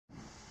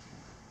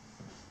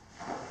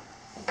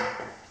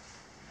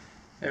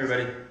Hey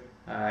everybody,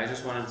 I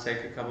just wanted to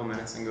take a couple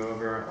minutes and go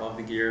over all of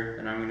the gear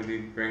that I'm going to be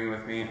bringing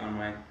with me on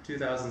my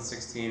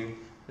 2016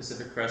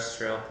 Pacific Crest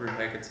Trail through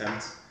hike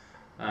attempt.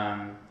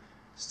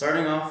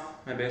 Starting off,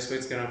 my base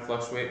weight is going to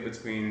fluctuate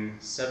between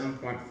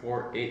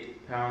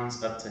 7.48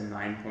 pounds up to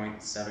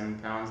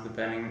 9.7 pounds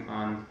depending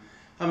on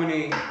how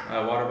many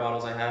water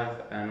bottles I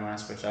have and when I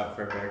switch out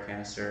for a bear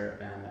canister,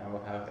 and I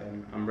will have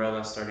an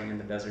umbrella starting in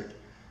the desert.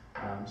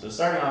 So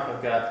starting off,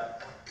 I've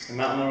got the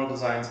Mountain Laurel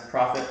Designs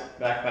Prophet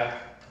backpack.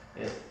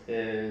 It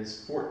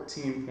is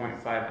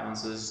 14.5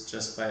 ounces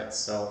just by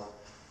itself.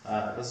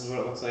 This is what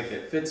it looks like.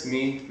 It fits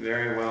me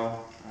very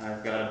well.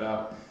 I've got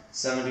about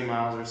 70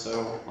 miles or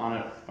so on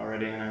it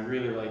already, and I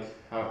really like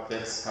how it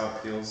fits, how it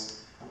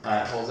feels.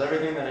 It holds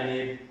everything that I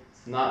need.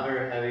 It's not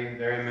very heavy,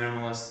 very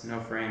minimalist,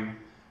 no frame.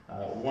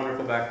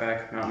 Wonderful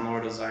backpack, Mountain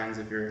Laurel Designs.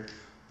 If you're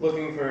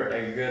looking for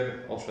a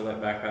good ultralight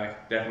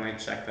backpack,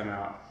 definitely check them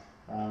out.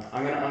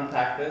 I'm going to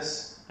unpack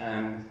this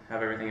and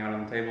have everything out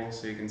on the table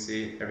so you can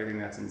see everything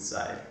that's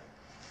inside.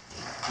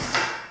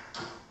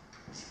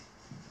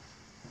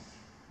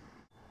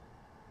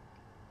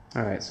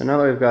 Alright, so now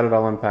that we've got it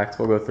all unpacked,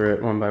 we'll go through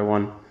it one by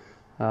one.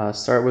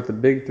 Start with the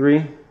big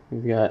three.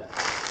 We've got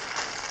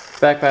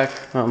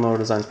backpack, Mountain Laurel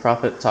Designs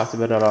Prophet, talked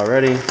about it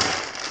already.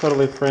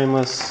 Totally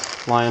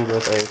frameless, lined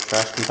with a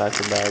trash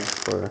compactor bag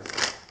for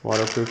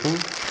waterproofing,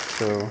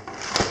 so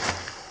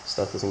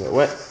stuff doesn't get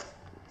wet.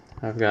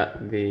 I've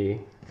got the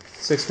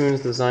Six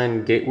Moons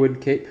Design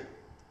Gatewood Cape.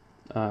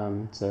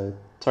 It's a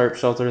tarp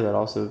shelter that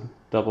also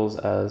doubles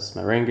as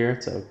my rain gear.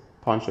 It's a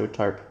poncho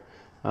tarp.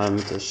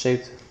 It's a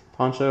shaped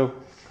poncho.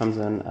 Comes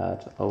in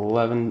at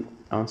 11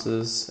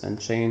 ounces and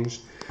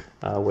change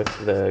with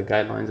the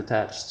guidelines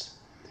attached.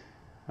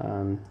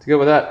 To go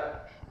with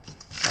that,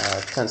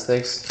 tent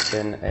stakes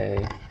in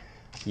a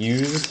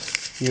used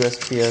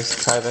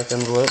USPS Tyvek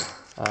envelope.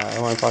 I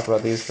want to talk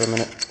about these for a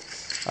minute.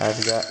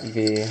 I've got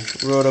the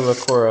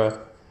Rotavacora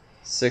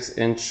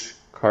 6-inch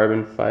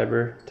carbon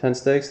fiber tent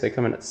stakes. They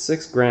come in at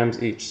 6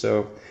 grams each,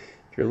 so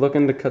if you're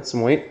looking to cut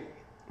some weight,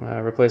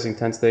 replacing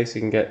tent stakes,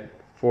 you can get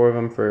 4 of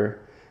them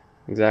for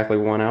exactly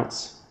 1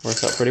 ounce.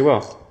 Works out pretty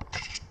well.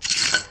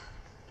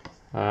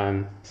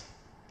 In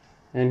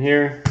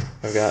here,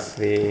 I've got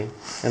the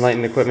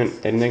Enlightened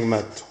Equipment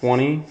Enigma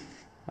 20,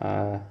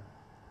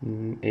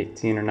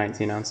 18 or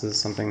 19 ounces,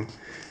 something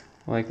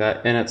like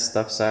that. In its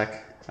stuff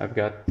sack, I've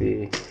got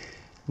the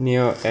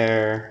Neo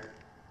Air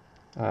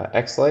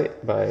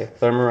X-Lite by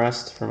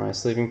Thermarest for my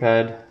sleeping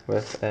pad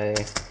with a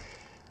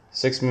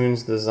Six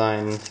Moons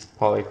Design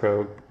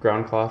Polycro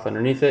ground cloth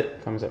underneath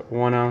it. Comes at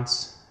 1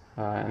 ounce.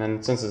 And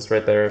then since it's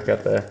right there, I've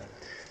got the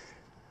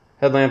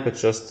headlamp.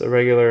 It's just a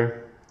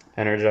regular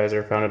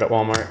Energizer. Found it at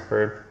Walmart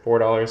for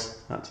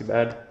 $4. Not too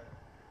bad.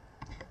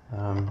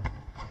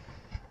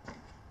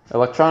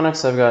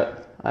 Electronics, I've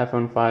got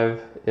iPhone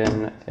 5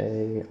 in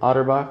a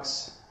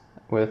OtterBox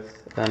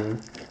with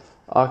an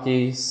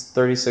Aki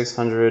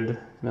 3600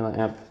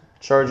 milliamp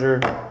charger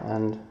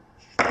and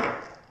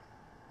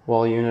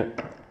wall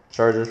unit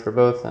chargers for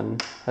both,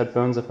 and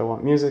headphones if I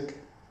want music.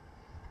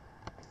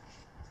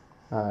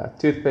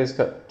 Toothbrush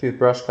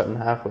cut in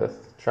half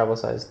with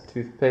travel-sized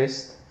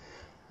toothpaste.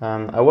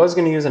 I was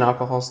going to use an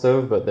alcohol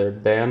stove, but they're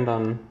banned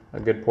on a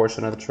good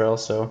portion of the trail,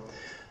 so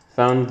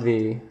found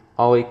the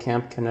Ollie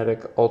Camp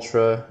Kinetic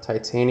Ultra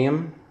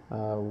Titanium,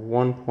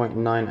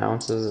 1.9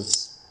 ounces.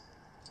 It's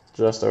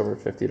just over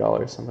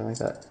 $50, something like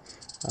that.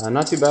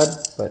 Not too bad,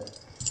 but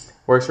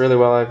works really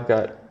well. I've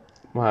got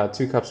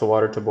 2 cups of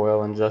water to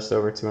boil in just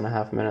over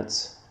 2.5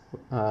 minutes.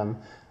 I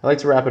like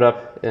to wrap it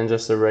up in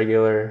just a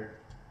regular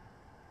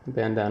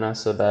bandana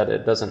so that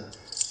it doesn't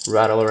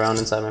rattle around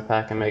inside my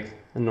pack and make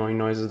annoying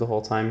noises the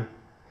whole time.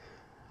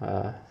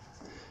 Got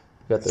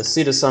the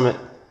Sea to Summit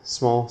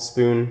small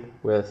spoon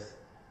with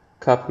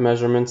cup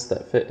measurements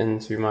that fit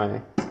into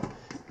my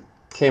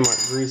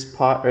Kmart grease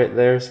pot right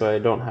there, so I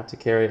don't have to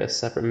carry a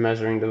separate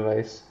measuring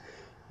device.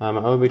 I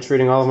will be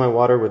treating all of my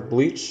water with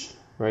bleach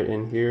right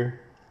in here,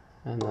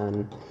 and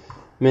then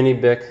mini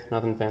Bic,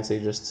 nothing fancy,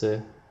 just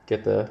to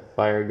get the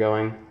fire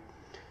going.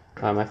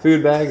 My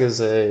food bag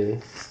is a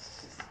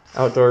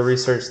Outdoor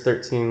Research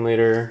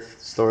 13-liter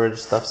storage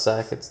stuff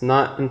sack. It's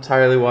not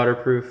entirely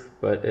waterproof,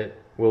 but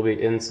it will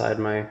be inside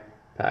my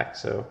pack,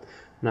 so I'm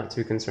not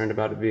too concerned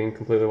about it being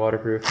completely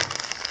waterproof.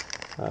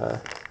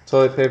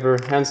 Toilet paper,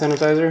 hand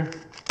sanitizer,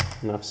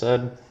 enough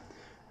said.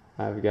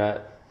 I've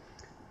got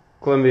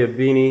Columbia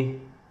beanie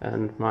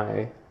and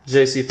my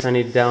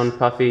JCPenney Down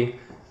Puffy.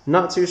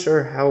 Not too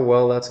sure how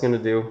well that's going to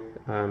do.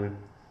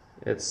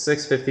 It's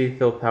 650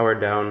 fill power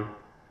down.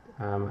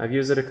 I've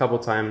used it a couple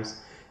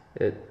times.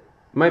 It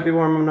might be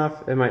warm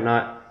enough, it might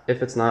not.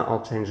 If it's not,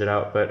 I'll change it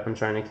out, but I'm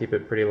trying to keep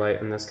it pretty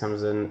light, and this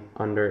comes in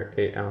under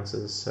 8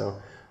 ounces.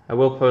 So I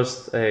will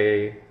post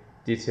a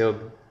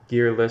detailed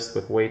gear list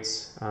with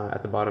weights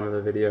at the bottom of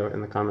the video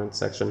in the comments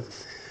section.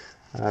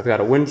 I've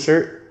got a wind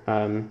shirt.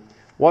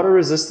 Water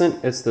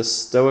resistant, it's the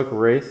Stoic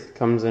Wraith,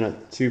 comes in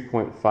at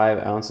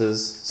 2.5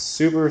 ounces.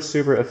 Super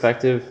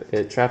effective.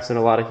 It traps in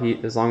a lot of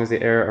heat as long as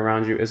the air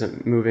around you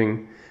isn't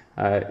moving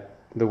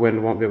the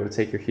wind won't be able to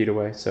take your heat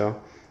away. So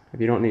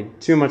if you don't need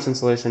too much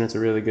insulation, it's a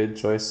really good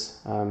choice.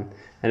 And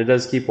it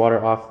does keep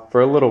water off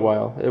for a little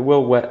while. It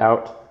will wet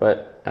out,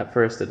 but at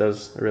first it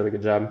does a really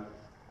good job.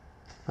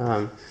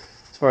 As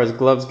far as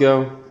gloves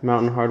go,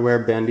 Mountain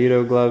Hardwear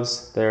Bandito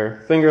gloves.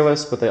 They're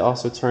fingerless, but they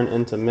also turn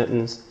into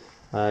mittens.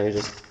 You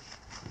just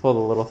pull the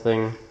little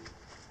thing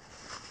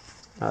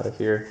out of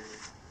here,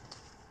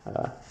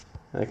 and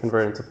they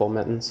convert into full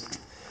mittens.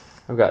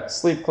 I've got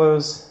sleep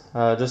clothes,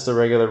 just a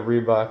regular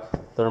Reebok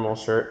thermal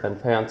shirt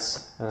and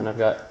pants, and then I've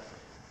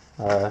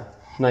got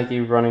Nike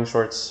running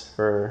shorts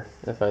for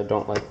if I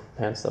don't like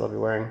pants that I'll be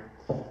wearing.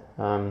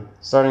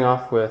 Starting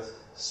off with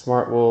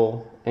Smart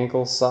Wool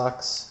ankle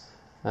socks,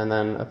 and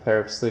then a pair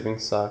of sleeping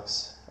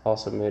socks,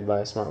 also made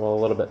by Smart Wool,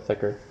 a little bit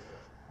thicker.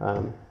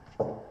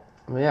 But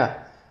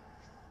yeah.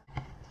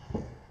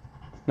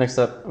 Next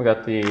up, we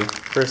got the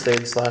first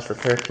aid /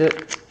 repair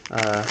kit.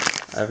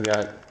 I've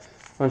got a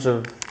bunch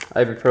of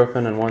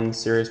ibuprofen and one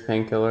serious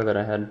painkiller that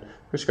I had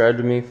prescribed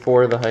to me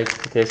for the hike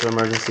in case of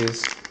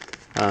emergencies.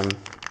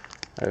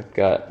 I've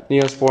got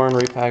Neosporin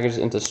repackaged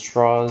into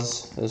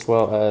straws, as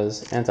well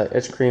as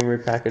anti-itch cream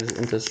repackaged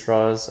into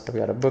straws. I've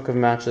got a book of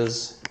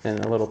matches in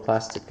a little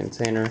plastic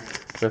container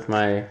with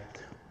my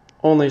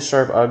only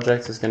sharp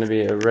object is going to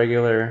be a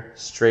regular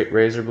straight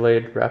razor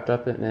blade wrapped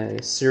up in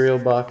a cereal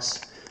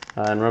box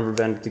and rubber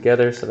banded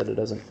together so that it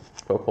doesn't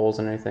poke holes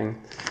in anything.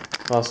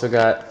 I've also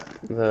got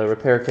the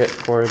repair kit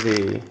for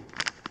the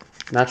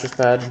mattress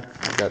pad.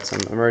 I've got some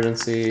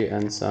emergency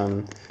and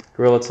some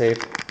Gorilla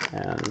Tape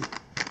and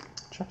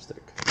chopstick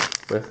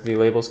with the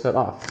labels cut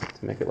off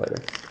to make it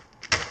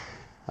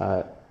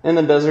lighter. In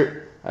the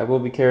desert, I will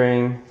be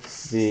carrying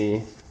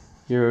the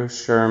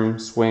Eurosherm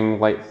Swing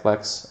Light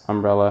Flex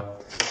umbrella.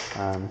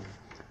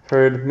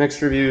 Heard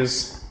mixed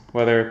reviews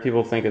whether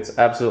people think it's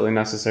absolutely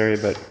necessary,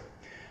 but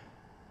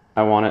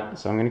I want it,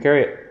 so I'm going to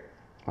carry it.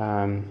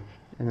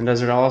 In the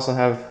desert, I'll also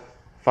have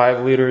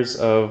 5 liters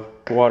of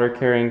water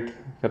carrying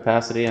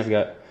capacity. I've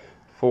got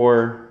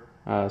 4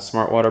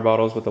 smart water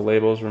bottles with the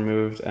labels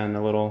removed and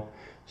a little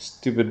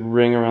stupid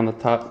ring around the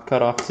top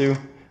cut off too,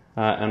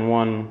 and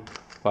 1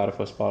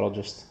 platypus bottle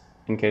just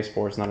in case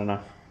 4 is not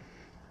enough.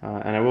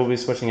 And I will be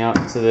switching out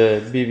to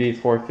the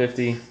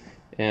BV450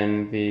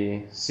 in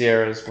the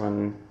Sierras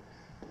when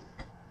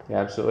you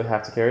absolutely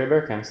have to carry a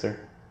bear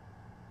canister.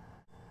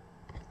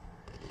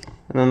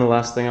 And then the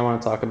last thing I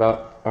want to talk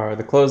about are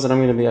the clothes that I'm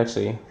going to be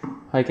actually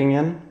hiking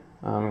in.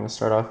 I'm going to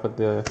start off with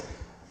the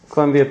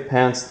Columbia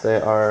pants. They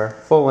are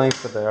full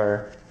length, but they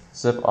are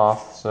zip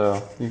off,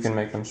 so you can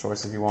make them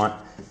shorts if you want.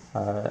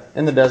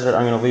 In the desert,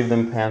 I'm going to leave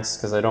them pants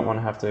because I don't want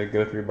to have to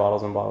go through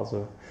bottles and bottles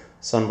of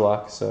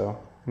sunblock, so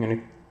I'm going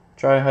to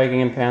try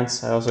hiking in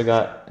pants. I also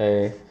got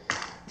a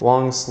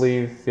long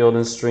sleeve Field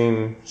and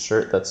Stream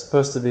shirt that's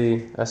supposed to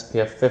be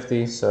SPF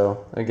 50,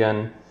 so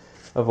again,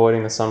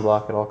 avoiding the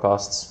sunblock at all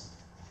costs.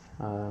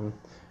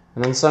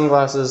 And then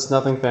sunglasses,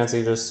 nothing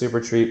fancy, just super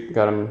cheap.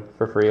 Got them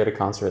for free at a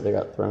concert. They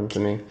got thrown to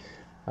me.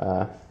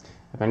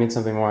 If I need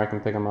something more, I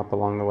can pick them up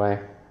along the way.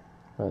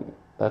 But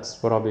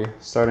that's what I'll be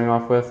starting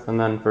off with. And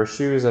then for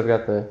shoes, I've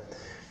got the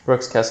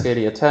Brooks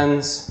Cascadia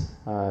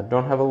 10s.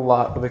 Don't have a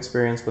lot of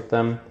experience with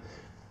them,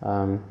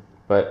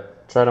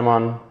 but tried them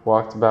on,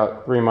 walked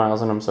about 3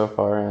 miles in them so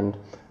far, and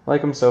like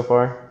them so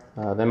far.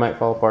 They might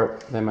fall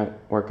apart, they might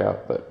work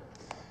out, but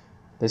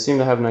they seem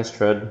to have nice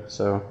tread,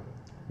 so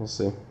we'll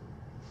see.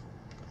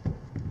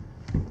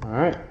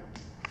 Alright,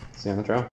 see you on the trail.